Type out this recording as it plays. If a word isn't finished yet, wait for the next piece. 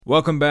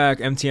Welcome back,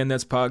 MTN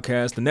Nets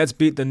podcast. The Nets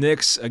beat the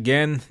Knicks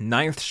again,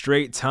 9th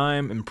straight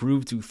time,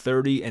 improved to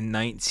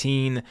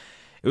 30-19.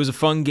 It was a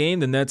fun game.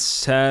 The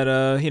Nets had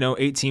a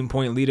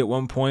 18-point lead at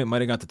one point,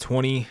 might have got to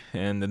 20,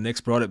 and the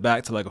Knicks brought it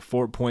back to like a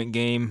 4-point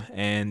game.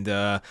 And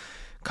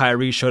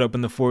Kyrie showed up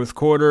in the fourth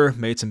quarter,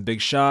 made some big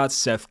shots.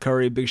 Seth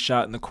Curry, big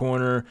shot in the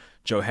corner.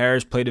 Joe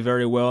Harris played it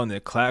very well, and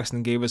Nick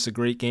Claxton gave us a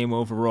great game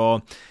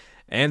overall.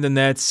 And the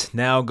Nets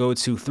now go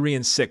to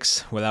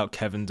 3-6 without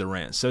Kevin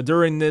Durant. So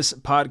during this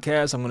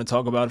podcast, I'm going to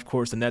talk about, of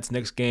course, the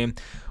Nets-Knicks game.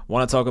 I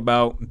want to talk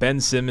about Ben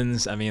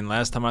Simmons. I mean,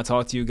 last time I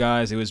talked to you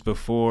guys, it was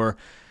before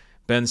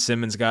Ben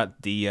Simmons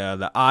got the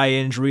eye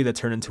injury that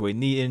turned into a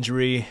knee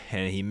injury,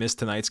 and he missed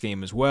tonight's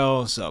game as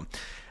well. So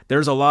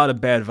there's a lot of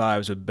bad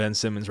vibes with Ben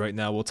Simmons right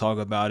now. We'll talk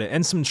about it.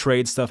 And some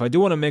trade stuff. I do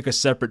want to make a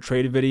separate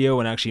trade video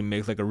and actually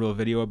make like a real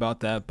video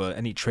about that. But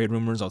any trade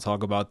rumors, I'll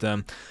talk about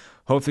them.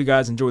 Hopefully you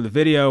guys enjoy the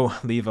video.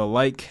 Leave a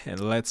like and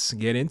let's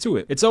get into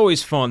it. It's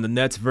always fun, the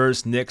Nets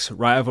versus Knicks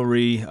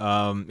rivalry.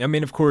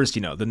 Of course,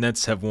 the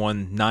Nets have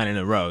won 9 in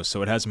a row,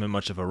 so it hasn't been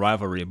much of a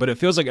rivalry. But it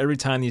feels like every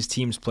time these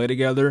teams play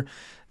together,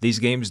 these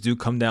games do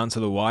come down to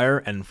the wire,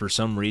 and for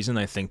some reason,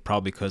 I think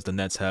probably because the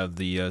Nets have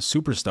the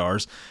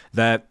superstars,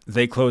 that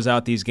they close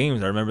out these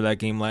games. I remember that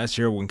game last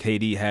year when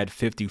KD had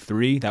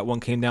 53. That one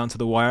came down to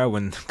the wire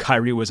when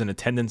Kyrie was in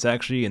attendance,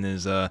 actually, in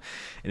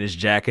his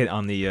jacket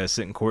on the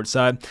sitting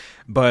courtside.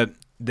 But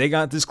they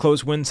got this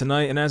close win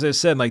tonight, and as I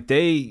said,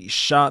 they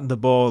shot the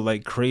ball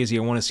like crazy.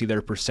 I want to see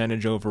their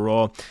percentage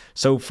overall.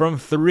 So from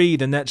 3,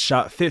 the Nets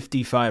shot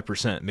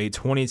 55%, made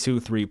 22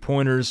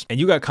 3-pointers, and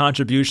you got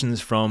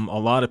contributions from a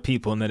lot of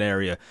people in that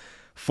area.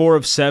 4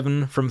 of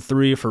 7 from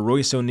 3 for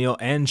Royce O'Neal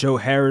and Joe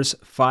Harris.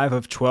 5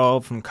 of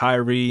 12 from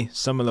Kyrie.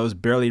 Some of those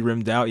barely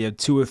rimmed out. You had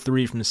 2 of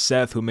 3 from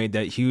Seth, who made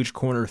that huge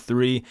corner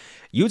 3.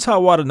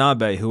 Yuta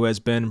Watanabe, who has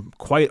been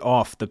quite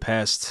off the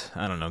past,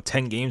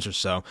 10 games or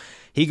so.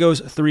 He goes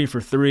 3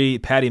 for 3.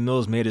 Patty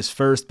Mills made his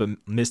first, but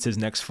missed his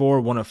next 4.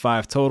 1 of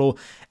 5 total.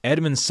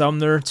 Edmund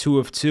Sumner, 2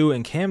 of 2.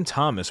 And Cam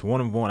Thomas,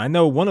 1 of 1. I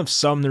know one of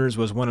Sumner's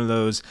was one of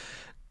those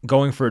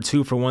going for a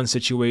 2-for-1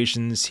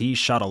 situations. He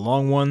shot a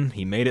long one.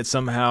 He made it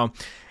somehow.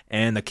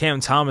 And the Cam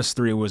Thomas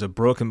 3 was a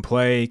broken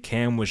play.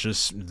 Cam was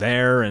just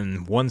there,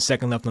 and 1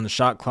 second left on the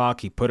shot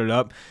clock. He put it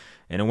up,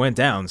 and it went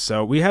down.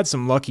 So we had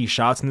some lucky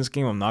shots in this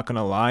game, I'm not going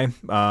to lie.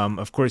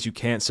 Of course, you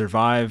can't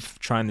survive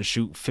trying to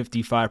shoot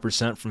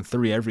 55% from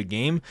 3 every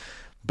game.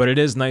 But it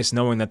is nice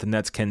knowing that the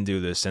Nets can do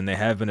this, and they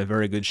have been a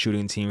very good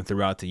shooting team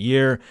throughout the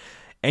year.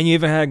 And you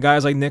even had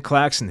guys like Nick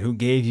Claxton, who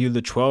gave you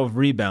the 12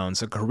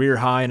 rebounds, a career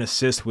high in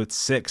assists with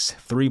 6,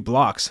 3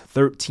 blocks,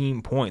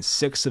 13 points,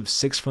 6 of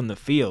 6 from the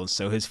field.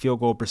 So his field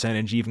goal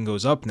percentage even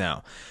goes up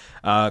now.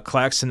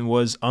 Claxton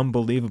was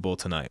unbelievable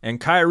tonight. And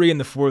Kyrie in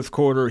the fourth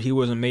quarter, he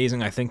was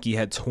amazing. I think he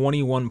had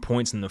 21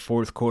 points in the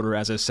fourth quarter.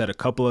 As I said, a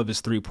couple of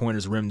his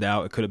 3-pointers rimmed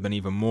out. It could have been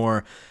even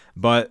more.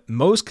 But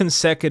most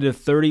consecutive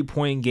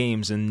 30-point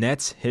games in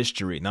Nets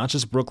history, not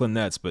just Brooklyn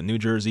Nets, but New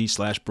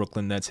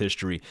Jersey/Brooklyn Nets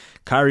history.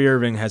 Kyrie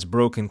Irving has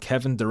broken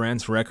Kevin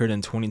Durant's record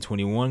in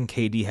 2021.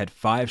 KD had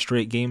 5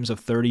 straight games of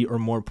 30 or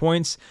more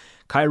points.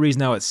 Kyrie's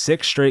now at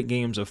 6 straight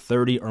games of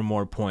 30 or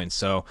more points.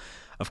 So,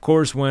 of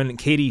course, when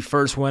KD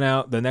first went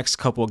out, the next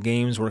couple of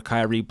games where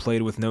Kyrie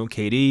played with no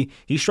KD,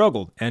 he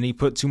struggled, and he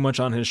put too much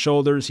on his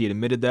shoulders. He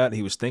admitted that.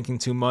 He was thinking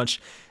too much.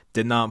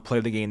 Did not play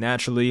the game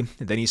naturally.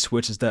 And then he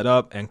switches that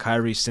up, and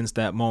Kyrie since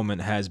that moment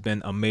has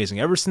been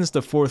amazing. Ever since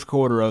the fourth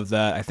quarter of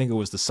that, I think it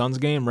was the Suns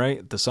game,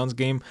 right? The Suns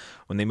game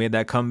when they made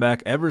that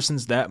comeback. Ever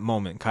since that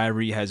moment,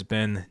 Kyrie has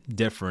been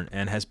different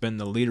and has been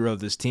the leader of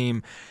this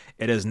team.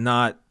 It has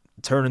not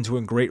turned into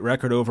a great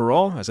record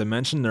overall. As I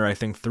mentioned, they're I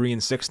think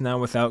 3-6 now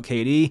without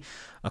KD.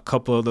 A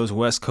couple of those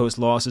West Coast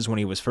losses when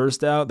he was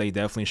first out, they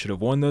definitely should have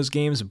won those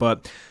games.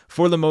 But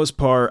for the most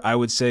part, I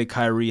would say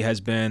Kyrie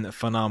has been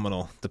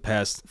phenomenal the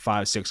past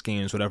 5-6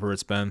 games, whatever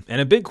it's been.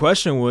 And a big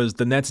question was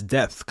the Nets'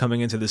 depth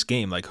coming into this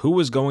game. Like, who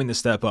was going to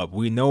step up?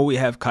 We know we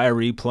have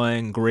Kyrie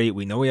playing great.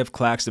 We know we have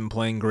Claxton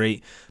playing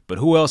great. But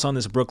who else on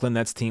this Brooklyn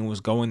Nets team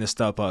was going to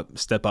step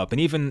up? And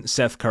even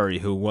Seth Curry,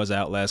 who was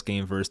out last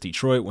game versus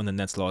Detroit when the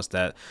Nets lost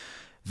that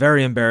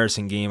very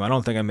embarrassing game. I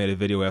don't think I made a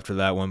video after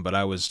that one, but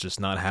I was just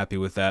not happy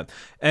with that.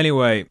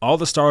 Anyway, all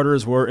the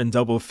starters were in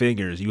double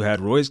figures. You had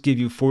Royce give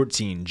you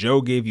 14,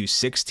 Joe gave you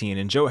 16,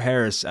 and Joe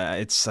Harris,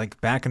 it's like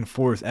back and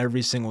forth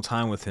every single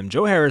time with him.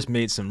 Joe Harris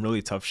made some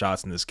really tough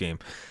shots in this game.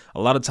 A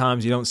lot of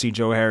times you don't see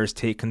Joe Harris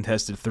take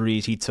contested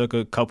threes. He took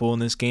a couple in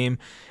this game,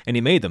 and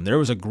he made them. There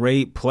was a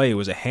great play. It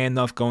was a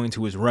handoff going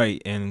to his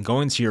right, and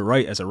going to your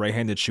right as a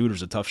right-handed shooter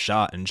is a tough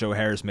shot, and Joe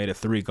Harris made a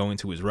 3 going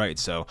to his right.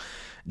 So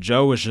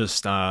Joe was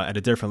just at a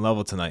different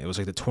level tonight. It was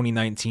like the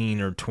 2019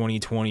 or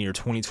 2020 or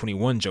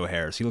 2021 Joe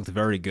Harris. He looked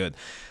very good.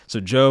 So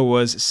Joe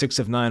was 6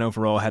 of 9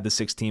 overall, had the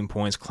 16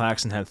 points.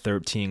 Claxton had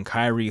 13,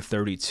 Kyrie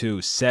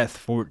 32, Seth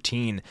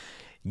 14.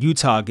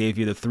 Utah gave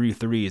you the 3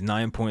 threes,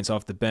 9 points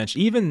off the bench.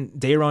 Even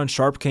Day'Ron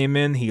Sharpe came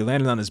in. He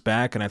landed on his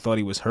back, and I thought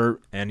he was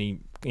hurt, and he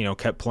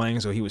kept playing,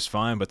 so he was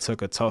fine, but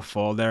took a tough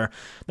fall there.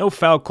 No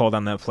foul called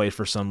on that play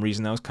for some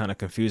reason. That was kind of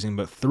confusing,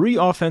 but 3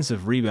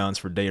 offensive rebounds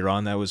for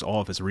Day'Ron. That was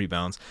all of his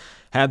rebounds.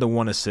 Had the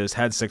 1 assist,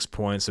 had 6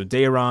 points. So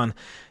Day'Ron,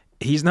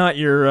 he's not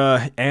your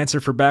answer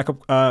for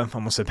backup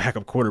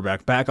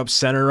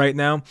center right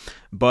now,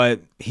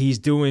 but he's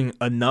doing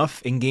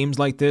enough in games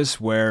like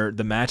this where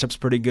the matchup's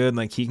pretty good.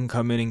 Like, he can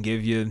come in and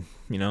give you,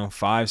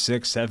 5,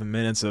 6, 7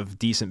 minutes of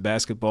decent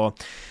basketball.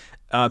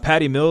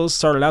 Patty Mills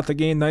started out the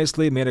game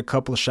nicely, made a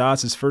couple of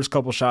shots. His first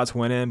couple shots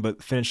went in,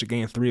 but finished the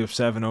game 3 of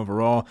 7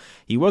 overall.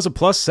 He was a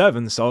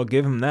 +7, so I'll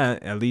give him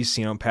that. At least,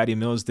 Patty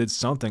Mills did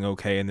something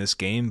okay in this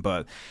game,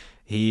 but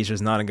he's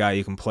just not a guy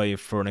you can play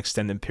for an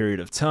extended period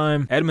of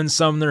time. Edmund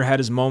Sumner had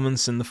his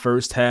moments in the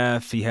first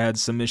half. He had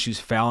some issues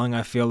fouling,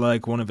 I feel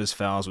like. One of his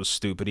fouls was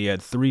stupid. He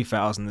had 3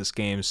 fouls in this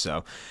game,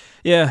 so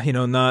yeah,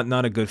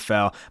 not a good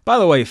foul. By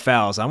the way,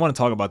 fouls, I want to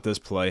talk about this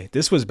play.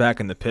 This was back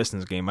in the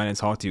Pistons game. I didn't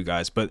talk to you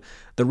guys, but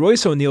the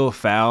Royce O'Neal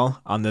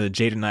foul on the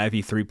Jaden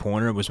Ivey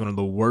three-pointer was one of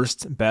the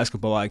worst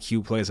basketball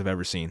IQ plays I've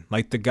ever seen.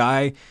 Like, the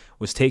guy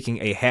was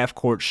taking a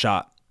half-court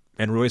shot,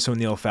 and Royce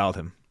O'Neal fouled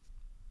him.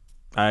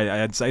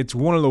 It's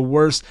one of the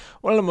worst,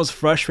 one of the most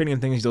frustrating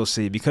things you'll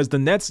see, because the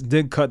Nets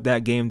did cut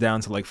that game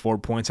down to like 4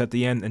 points at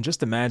the end. And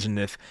just imagine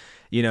if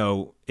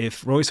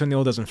Royce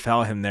O'Neal doesn't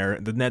foul him there,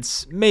 the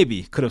Nets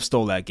maybe could have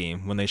stole that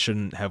game when they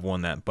shouldn't have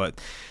won that.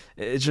 But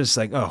it's just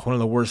like, one of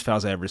the worst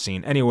fouls I've ever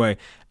seen. Anyway,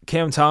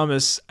 Cam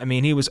Thomas,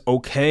 he was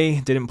okay.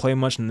 Didn't play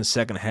much in the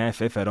second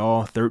half, if at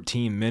all.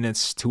 13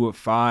 minutes, 2 of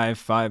 5,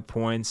 5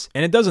 points.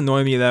 And it does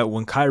annoy me that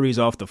when Kyrie's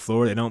off the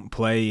floor, they don't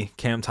play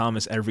Cam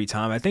Thomas every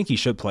time. I think he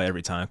should play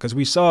every time, because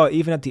we saw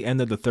even at the end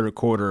of the third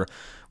quarter,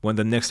 when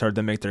the Knicks started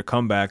to make their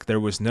comeback,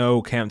 there was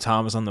no Cam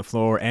Thomas on the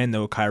floor and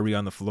no Kyrie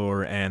on the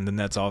floor, and the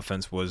Nets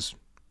offense was,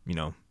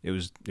 it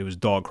was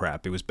dog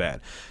crap. It was bad.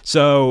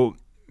 So,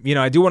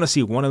 I do want to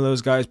see one of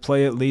those guys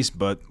play at least,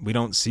 but we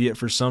don't see it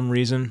for some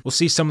reason. We'll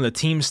see some of the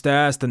team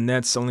stats. The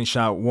Nets only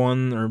shot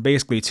 1, or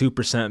basically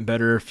 2%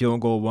 better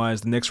field goal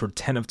wise. The Knicks were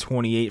 10 of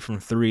 28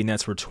 from 3.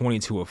 Nets were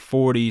 22 of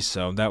 40,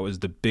 so that was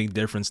the big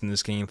difference in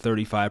this game,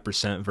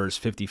 35%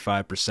 versus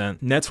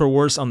 55%. Nets were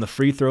worse on the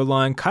free throw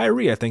line.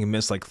 Kyrie, I think,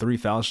 missed like 3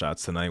 foul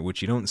shots tonight,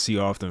 which you don't see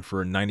often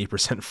for a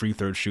 90% free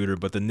throw shooter,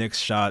 but the Knicks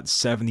shot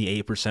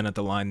 78% at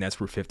the line. Nets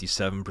were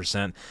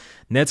 57%.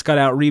 Nets got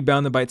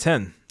out-rebounded by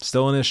 10.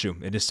 Still an issue.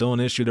 It is still an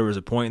issue. There was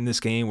a point in this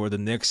game where the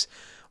Knicks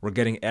were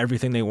getting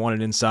everything they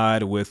wanted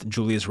inside with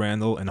Julius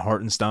Randle and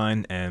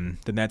Hartenstein, and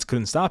the Nets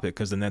couldn't stop it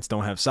because the Nets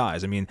don't have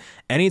size.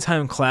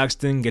 Anytime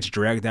Claxton gets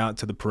dragged out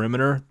to the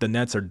perimeter, the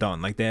Nets are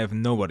done. Like, they have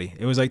nobody.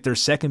 It was like their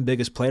second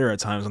biggest player at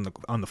times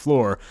on the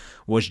floor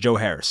was Joe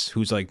Harris,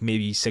 who's like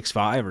maybe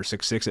 6'5" or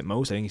 6'6" at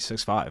most. I think he's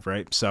 6'5",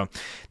 right? So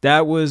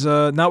that was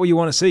not what you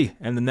want to see,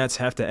 and the Nets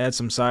have to add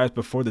some size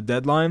before the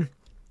deadline.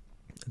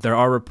 There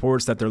are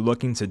reports that they're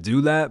looking to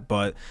do that,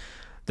 but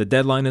the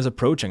deadline is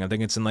approaching. I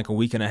think it's in like a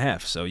week and a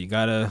half, so you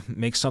got to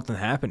make something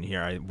happen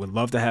here. I would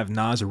love to have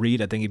Naz Reid.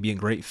 I think he'd be a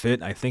great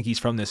fit. I think he's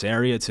from this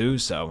area too,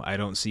 so I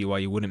don't see why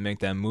you wouldn't make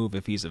that move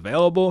if he's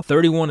available.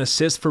 31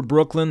 assists for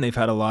Brooklyn. They've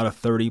had a lot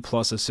of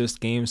 30-plus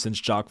assist games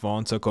since Jacque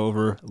Vaughn took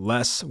over.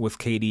 Less with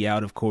KD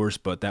out, of course,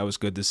 but that was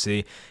good to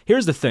see.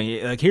 Here's the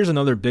thing. Here's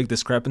another big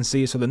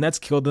discrepancy. So the Nets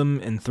killed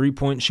them in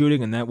three-point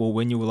shooting, and that will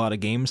win you a lot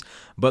of games,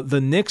 but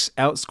the Knicks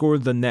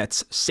outscored the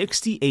Nets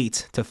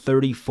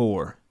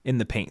 68-34. in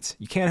the paint.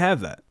 You can't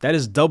have that. That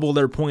is double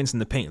their points in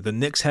the paint. The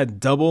Knicks had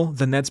double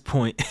the Nets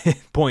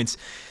points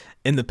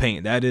in the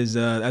paint.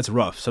 That's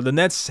rough. So the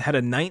Nets had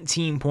a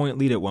 19-point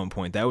lead at one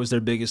point. That was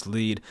their biggest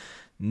lead.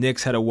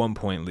 Knicks had a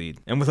 1-point lead.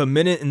 And with a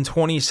minute and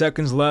 20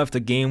 seconds left, the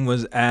game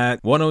was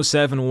at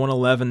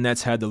 107-111.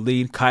 Nets had the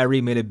lead.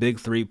 Kyrie made a big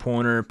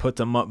three-pointer, put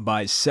them up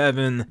by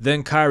 7.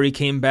 Then Kyrie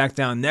came back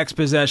down next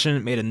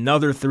possession, made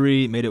another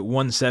 3, made it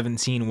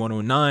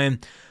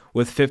 117-109.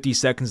 with 50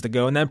 seconds to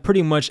go, and that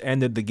pretty much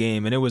ended the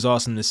game, and it was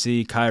awesome to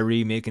see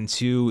Kyrie making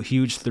 2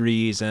 huge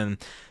threes, and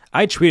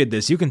I tweeted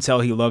this. You can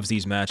tell he loves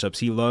these matchups.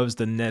 He loves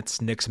the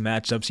Nets-Knicks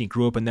matchups. He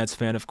grew up a Nets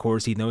fan, of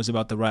course. He knows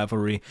about the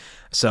rivalry.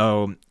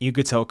 So you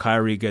could tell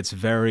Kyrie gets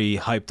very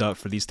hyped up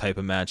for these type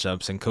of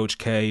matchups. And Coach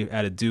K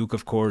at Duke,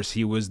 of course,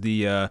 he was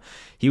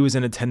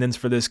in attendance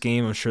for this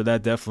game. I'm sure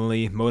that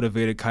definitely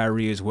motivated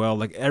Kyrie as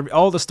well.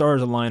 All the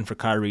stars aligned for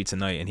Kyrie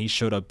tonight, and he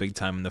showed up big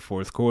time in the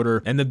fourth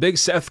quarter. And the big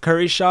Seth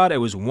Curry shot, it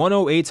was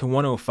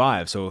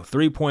 108-105. So a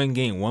 3-point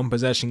game,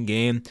 1-possession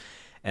game.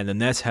 And the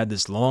Nets had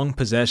this long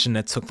possession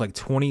that took like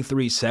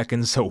 23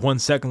 seconds, so 1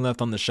 second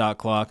left on the shot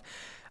clock.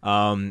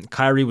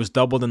 Kyrie was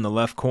doubled in the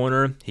left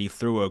corner. He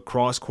threw a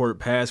cross-court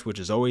pass, which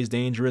is always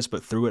dangerous,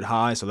 but threw it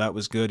high, so that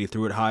was good. He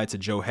threw it high to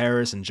Joe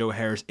Harris, and Joe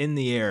Harris in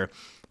the air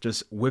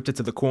just whipped it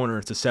to the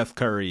corner to Seth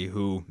Curry,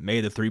 who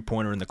made a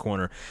three-pointer in the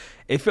corner.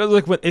 It feels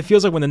like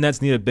when the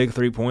Nets need a big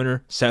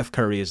three-pointer, Seth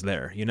Curry is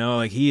there.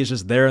 He is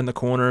just there in the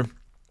corner,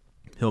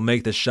 He'll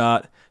make the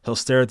shot. He'll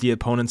stare at the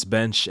opponent's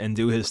bench and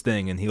do his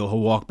thing, and he'll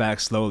walk back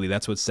slowly.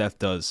 That's what Seth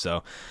does.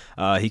 So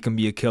he can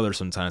be a killer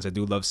sometimes. I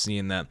do love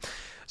seeing that.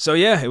 So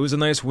yeah, it was a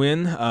nice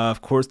win.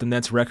 Of course, the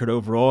Nets' record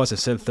overall, as I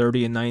said,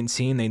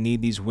 30-19. They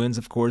need these wins,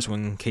 of course,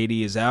 when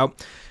KD is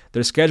out.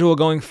 Their schedule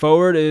going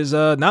forward is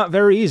not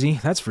very easy,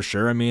 that's for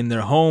sure. I mean,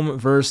 they're home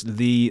versus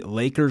the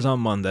Lakers on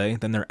Monday,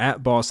 then they're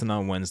at Boston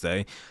on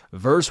Wednesday,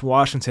 versus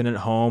Washington at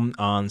home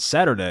on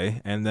Saturday,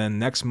 and then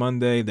next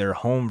Monday they're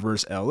home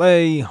versus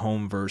LA,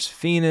 home versus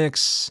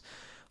Phoenix,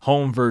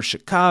 home versus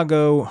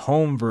Chicago,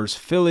 home versus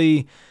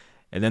Philly,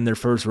 and then their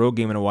first road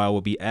game in a while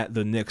will be at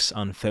the Knicks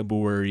on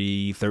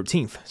February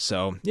 13th.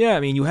 So, yeah, I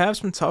mean, you have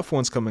some tough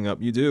ones coming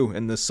up. You do.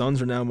 And the Suns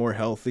are now more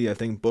healthy. I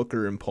think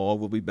Booker and Paul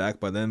will be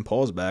back by then.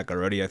 Paul's back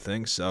already, I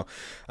think. So,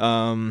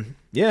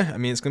 yeah, I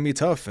mean, it's going to be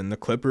tough. And the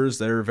Clippers,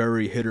 they're a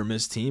very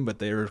hit-or-miss team, but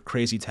they're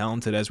crazy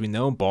talented, as we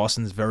know.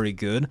 Boston's very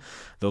good.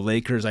 The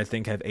Lakers, I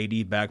think, have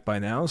AD back by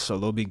now, so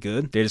they'll be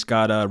good. They just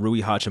got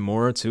Rui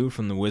Hachimura, too,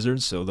 from the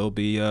Wizards, so they'll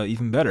be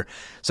even better.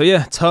 So,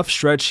 yeah, tough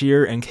stretch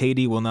here, and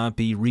KD will not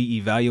be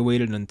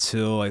reevaluated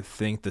until, I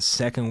think, the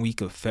second week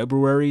of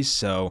February,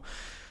 so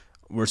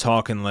we're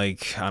talking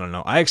like, I don't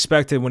know. I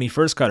expected, when he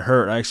first got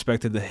hurt, I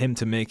expected him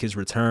to make his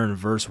return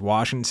versus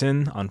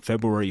Washington on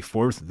February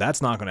 4th. That's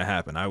not going to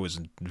happen. I was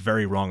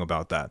very wrong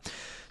about that.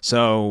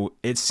 So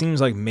it seems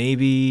like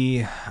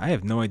maybe, I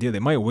have no idea. They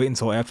might wait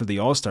until after the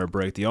All-Star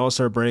break. The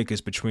All-Star break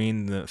is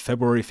between the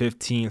February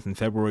 15th and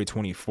February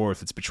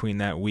 24th. It's between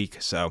that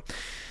week. So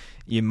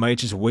you might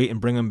just wait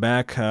and bring him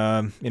back,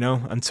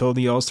 until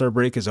the All-Star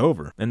break is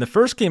over. And the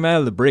first game out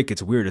of the break,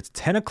 it's weird. It's a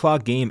 10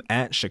 o'clock game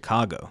at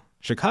Chicago.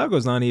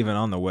 Chicago's not even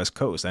on the West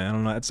Coast. I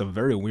don't know. That's a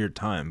very weird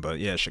time. But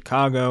yeah,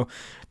 Chicago,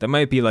 that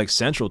might be like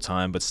Central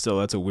Time, but still,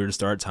 that's a weird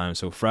start time.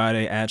 So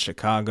Friday at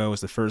Chicago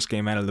is the first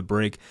game out of the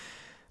break.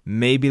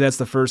 Maybe that's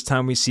the first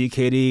time we see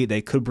KD.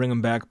 They could bring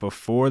him back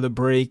before the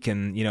break,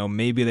 and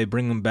maybe they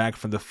bring him back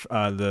for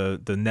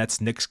the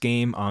Nets-Knicks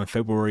game on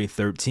February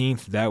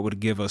 13th. That would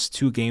give us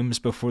 2 games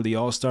before the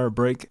All-Star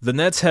break. The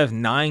Nets have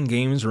 9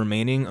 games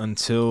remaining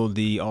until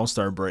the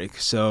All-Star break,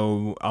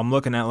 so I'm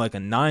looking at like a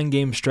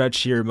 9-game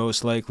stretch here,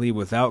 most likely,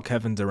 without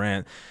Kevin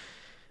Durant.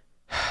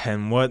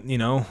 And what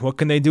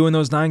can they do in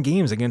those 9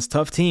 games against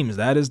tough teams?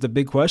 That is the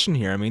big question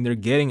here. I mean, they're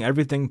getting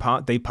everything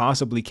they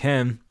possibly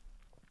can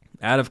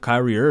out of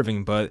Kyrie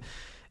Irving, but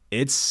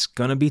it's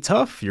going to be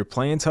tough. You're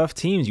playing tough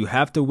teams. You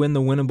have to win the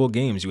winnable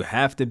games. You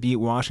have to beat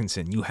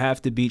Washington. You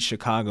have to beat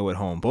Chicago at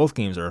home. Both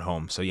games are at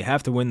home, so you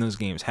have to win those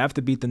games. Have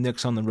to beat the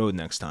Knicks on the road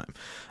next time.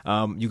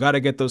 You got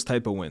to get those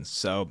type of wins.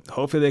 So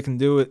hopefully they can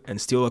do it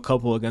and steal a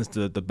couple against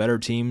the better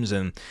teams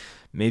and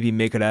maybe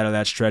make it out of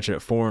that stretch at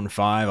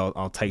 4-5.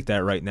 I'll take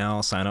that right now.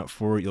 I'll sign up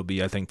for it. You'll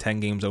be, I think, 10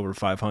 games over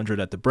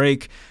 500 at the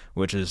break,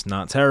 which is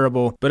not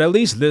terrible. But at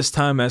least this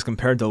time, as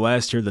compared to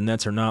last year, the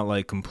Nets are not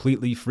like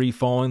completely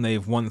free-falling.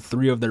 They've won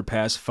 3 of their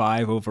past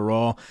 5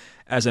 overall.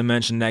 As I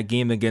mentioned, that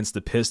game against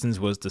the Pistons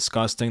was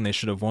disgusting. They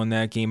should have won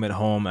that game at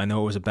home. I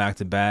know it was a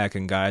back-to-back,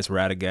 and guys were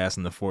out of gas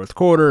in the fourth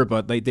quarter,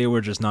 but they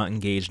were just not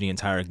engaged the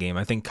entire game.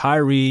 I think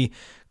Kyrie,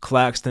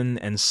 Claxton,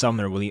 and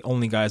Sumner were the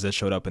only guys that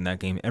showed up in that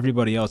game.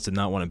 Everybody else did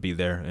not want to be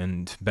there,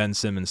 and Ben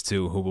Simmons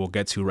too, who we'll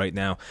get to right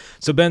now.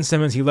 So Ben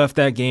Simmons, he left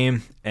that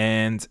game,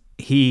 and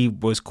he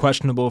was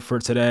questionable for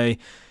today.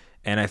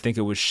 And I think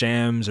it was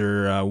Shams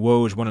or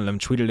Woj, one of them,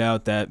 tweeted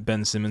out that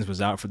Ben Simmons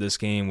was out for this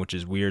game, which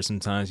is weird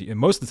sometimes.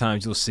 Most of the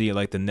times you'll see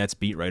like the Nets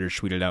beat writers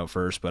tweet it out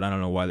first, but I don't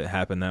know why that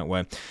happened that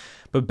way.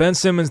 But Ben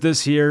Simmons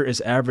this year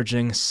is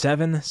averaging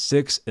 7,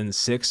 6, and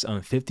 6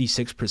 on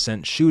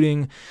 56%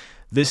 shooting.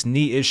 This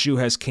knee issue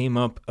has came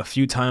up a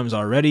few times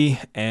already,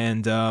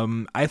 and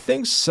I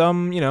think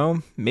some,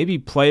 maybe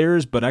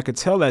players, but I could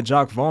tell that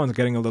Jacque Vaughn's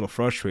getting a little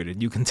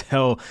frustrated. You can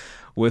tell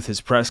with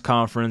his press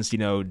conference,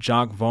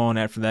 Jacque Vaughn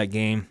after that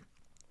game,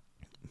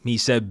 he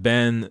said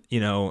Ben,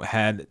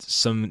 had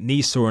some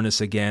knee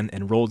soreness again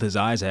and rolled his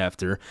eyes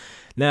after.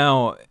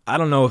 Now, I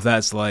don't know if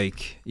that's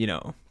like,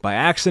 by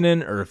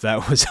accident or if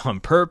that was on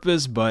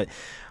purpose, but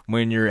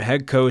when your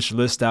head coach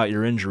lists out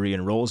your injury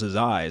and rolls his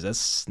eyes,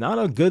 that's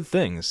not a good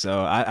thing. So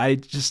I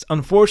just,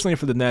 unfortunately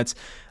for the Nets,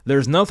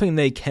 there's nothing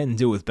they can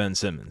do with Ben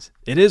Simmons.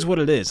 It is what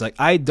it is. Like,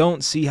 I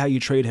don't see how you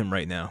trade him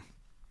right now.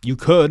 You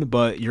could,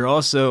 but you're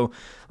also,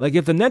 like,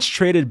 if the Nets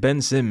traded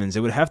Ben Simmons, it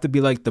would have to be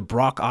like the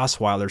Brock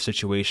Osweiler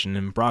situation,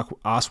 and Brock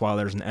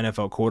Osweiler is an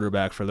NFL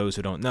quarterback for those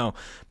who don't know,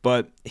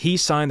 but he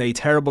signed a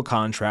terrible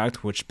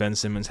contract, which Ben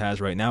Simmons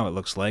has right now, it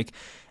looks like,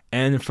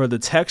 and for the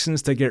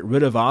Texans to get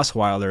rid of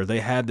Osweiler,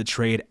 they had to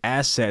trade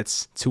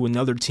assets to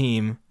another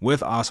team with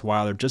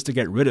Osweiler just to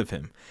get rid of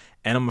him.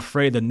 And I'm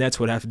afraid the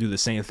Nets would have to do the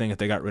same thing if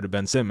they got rid of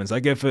Ben Simmons.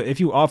 Like, if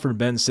you offered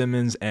Ben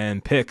Simmons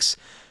and picks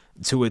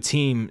to a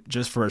team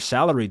just for a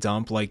salary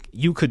dump, like,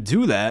 you could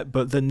do that,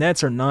 but the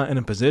Nets are not in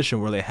a position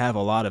where they have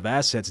a lot of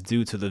assets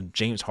due to the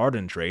James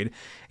Harden trade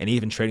and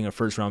even trading a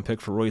first-round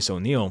pick for Royce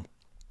O'Neal.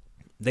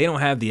 They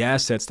don't have the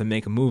assets to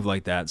make a move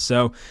like that.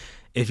 So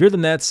if you're the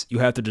Nets, you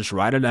have to just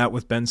ride it out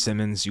with Ben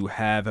Simmons. You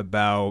have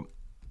about,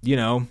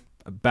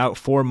 about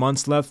 4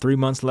 months left, 3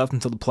 months left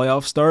until the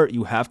playoffs start.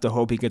 You have to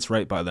hope he gets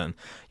right by then.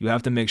 You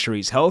have to make sure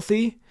he's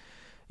healthy,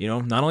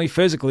 not only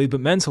physically,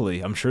 but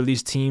mentally. I'm sure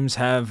these teams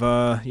have,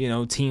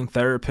 team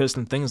therapists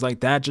and things like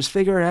that. Just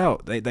figure it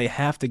out. They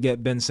have to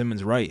get Ben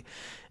Simmons right.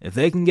 If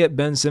they can get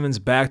Ben Simmons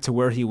back to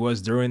where he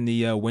was during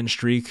the win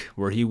streak,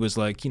 where he was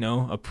like,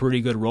 a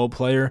pretty good role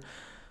player,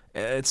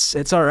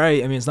 it's all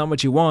right. I mean, it's not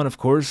what you want, of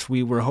course.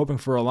 We were hoping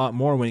for a lot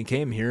more when he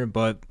came here,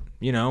 but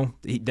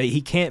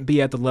he can't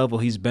be at the level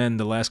he's been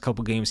the last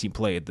couple games he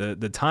played.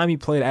 The time he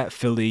played at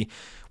Philly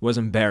was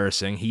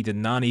embarrassing. He did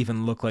not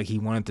even look like he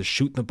wanted to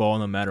shoot the ball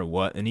no matter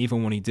what, and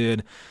even when he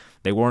did,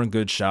 they weren't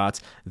good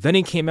shots. Then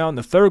he came out in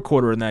the third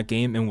quarter in that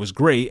game and was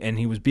great, and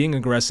he was being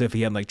aggressive.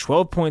 He had like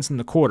 12 points in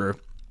the quarter,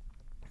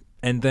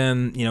 and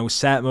then,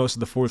 sat most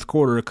of the fourth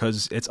quarter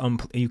because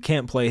you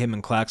can't play him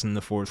and Claxton in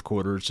the fourth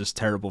quarter. It's just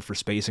terrible for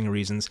spacing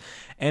reasons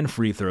and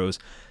free throws.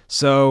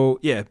 So,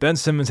 yeah, Ben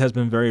Simmons has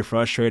been very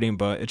frustrating,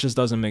 but it just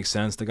doesn't make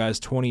sense. The guy's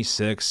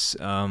 26.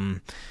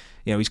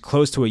 He's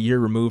close to a year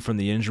removed from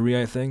the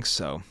injury, I think.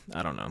 So,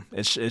 I don't know.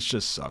 It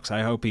just sucks.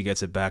 I hope he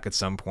gets it back at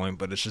some point,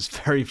 but it's just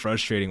very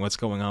frustrating what's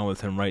going on with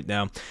him right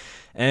now.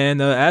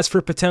 And as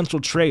for potential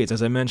trades,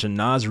 as I mentioned,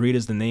 Naz Reid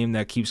is the name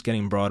that keeps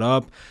getting brought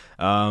up.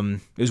 It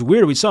was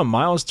weird. We saw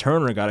Miles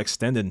Turner got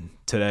extended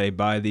today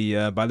by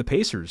the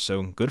Pacers.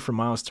 So good for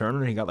Miles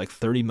Turner. He got like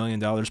 $30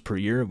 million per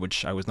year,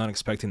 which I was not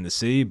expecting to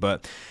see.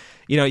 But,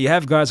 you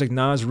have guys like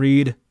Naz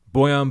Reid,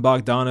 Bojan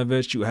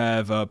Bogdanovic. You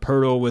have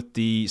Pirtle with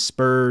the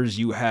Spurs.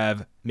 You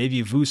have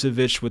maybe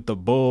Vucevic with the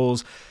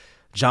Bulls.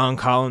 John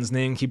Collins'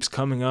 name keeps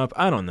coming up.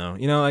 I don't know.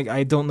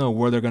 I don't know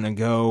where they're going to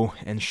go.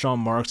 And Sean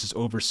Marks is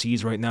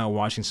overseas right now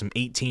watching some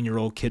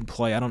 18-year-old kid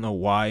play. I don't know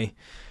why.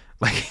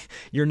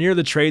 You're near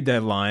the trade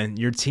deadline.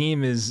 Your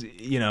team is,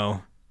 I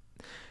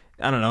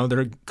don't know.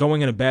 They're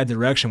going in a bad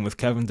direction with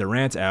Kevin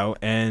Durant out,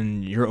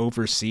 and you're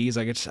overseas.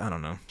 I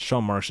don't know.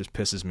 Sean Marks just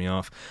pisses me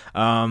off.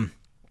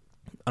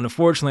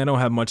 Unfortunately, I don't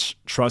have much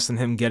trust in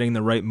him getting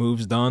the right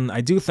moves done.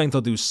 I do think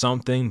they'll do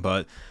something,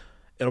 but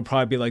it'll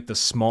probably be like the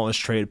smallest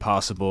trade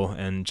possible,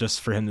 and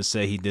just for him to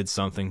say he did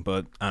something,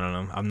 but I don't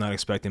know. I'm not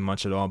expecting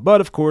much at all.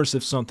 But of course,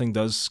 if something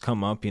does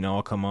come up,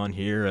 I'll come on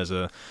here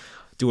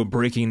do a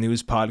breaking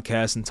news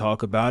podcast and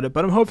talk about it.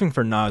 But I'm hoping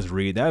for Naz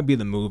Reid. That would be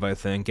the move, I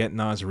think. Get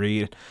Naz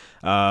Reid,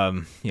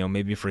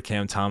 maybe for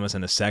Cam Thomas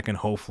in a second.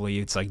 Hopefully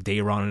it's like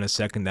Day'Ron in a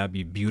second. That'd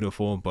be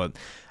beautiful, but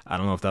I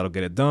don't know if that'll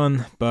get it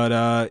done. But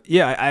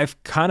I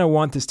kind of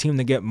want this team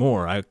to get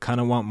more. I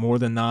kind of want more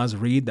than Naz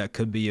Reid. That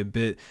could be a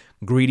bit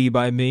greedy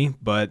by me,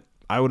 but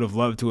I would have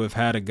loved to have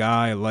had a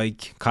guy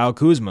like Kyle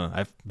Kuzma.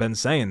 I've been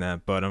saying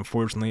that, but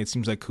unfortunately it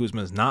seems like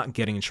Kuzma is not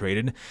getting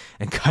traded,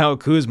 and Kyle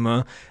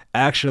Kuzma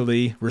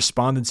actually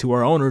responded to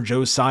our owner,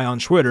 Joe Tsai, on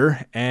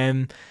Twitter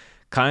and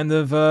kind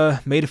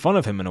of made fun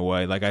of him in a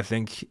way.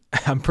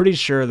 I'm pretty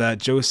sure that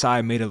Joe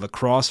Tsai made a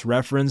lacrosse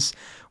reference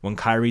when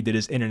Kyrie did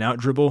his in-and-out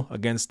dribble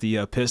against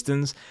the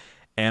Pistons,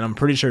 and I'm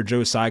pretty sure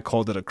Joe Tsai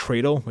called it a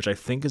cradle, which I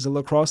think is a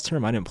lacrosse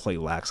term. I didn't play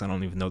lax. I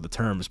don't even know the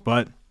terms,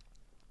 but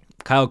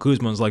Kyle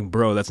Kuzma was like,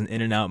 bro, that's an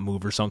in-and-out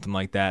move or something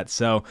like that.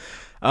 So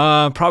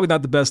probably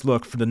not the best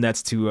look for the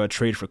Nets to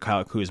trade for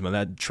Kyle Kuzma.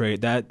 That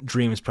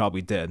dream is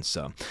probably dead.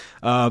 So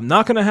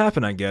not going to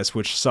happen, I guess,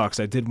 which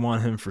sucks. I did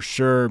want him for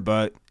sure,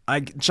 but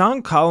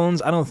John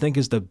Collins I don't think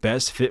is the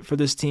best fit for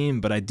this team,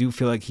 but I do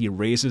feel like he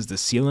raises the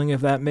ceiling, if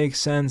that makes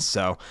sense.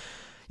 So,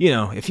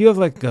 if you have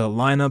like a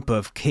lineup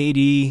of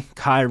KD,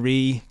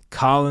 Kyrie,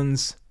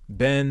 Collins,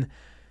 Ben,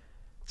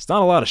 it's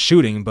not a lot of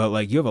shooting,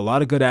 but you have a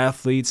lot of good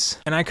athletes,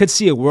 and I could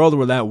see a world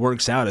where that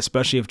works out,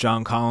 especially if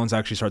John Collins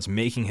actually starts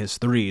making his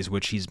threes,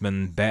 which he's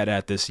been bad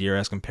at this year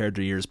as compared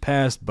to years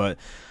past. But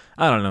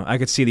I don't know. I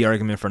could see the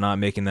argument for not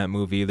making that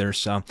move either.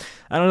 So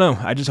I don't know.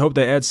 I just hope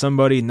they add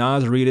somebody.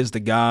 Naz Reid is the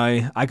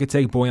guy. I could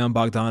take Bojan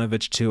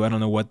Bogdanovic too. I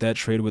don't know what that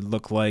trade would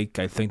look like.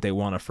 I think they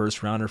want a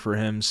first rounder for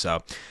him.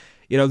 So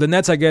the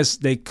Nets, I guess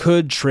they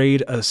could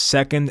trade a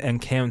second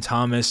and Cam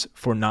Thomas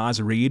for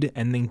Naz Reid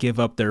and then give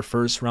up their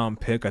first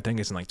round pick. I think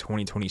it's in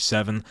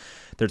 2027.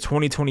 Their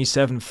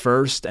 2027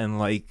 first,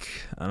 and I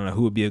don't know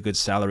who would be a good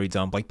salary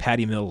dump, like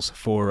Patty Mills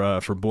for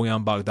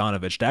Bojan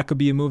Bogdanovic. That could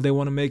be a move they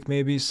want to make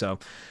maybe. So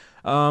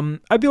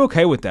I'd be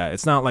okay with that.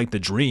 It's not like the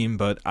dream,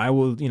 but I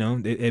will,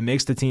 it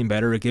makes the team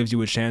better. It gives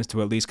you a chance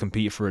to at least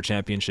compete for a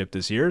championship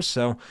this year.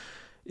 So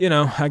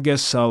I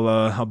guess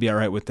I'll be all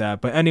right with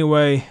that. But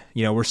anyway,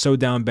 we're so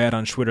down bad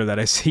on Twitter that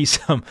I see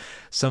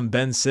some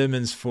Ben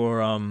Simmons for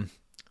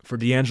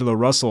D'Angelo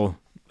Russell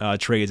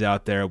trades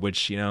out there,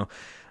 which,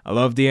 I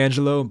love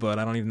D'Angelo, but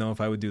I don't even know if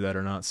I would do that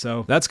or not.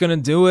 So that's going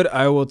to do it.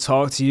 I will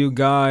talk to you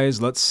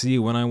guys. Let's see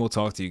when I will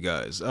talk to you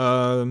guys.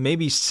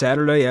 Maybe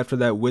Saturday after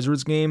that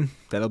Wizards game.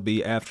 That'll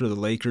be after the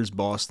Lakers,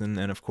 Boston,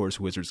 and of course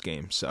Wizards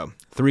game. So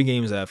 3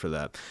 games after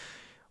that.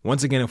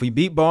 Once again, if we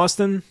beat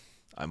Boston,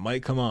 I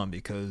might come on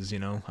because,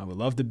 I would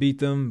love to beat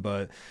them,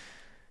 but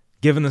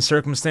given the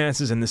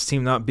circumstances and this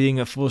team not being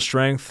at full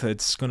strength,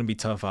 it's going to be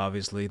tough,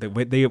 obviously.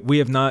 We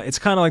have not, it's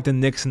kind of like the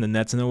Knicks and the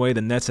Nets in a way.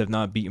 The Nets have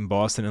not beaten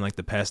Boston in like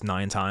the past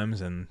 9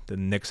 times, and the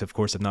Knicks, of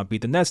course, have not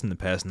beat the Nets in the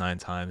past 9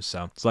 times.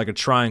 So it's like a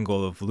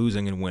triangle of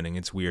losing and winning.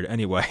 It's weird.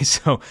 Anyway,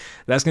 so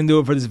that's going to do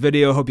it for this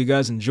video. Hope you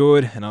guys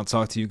enjoyed, and I'll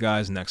talk to you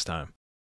guys next time.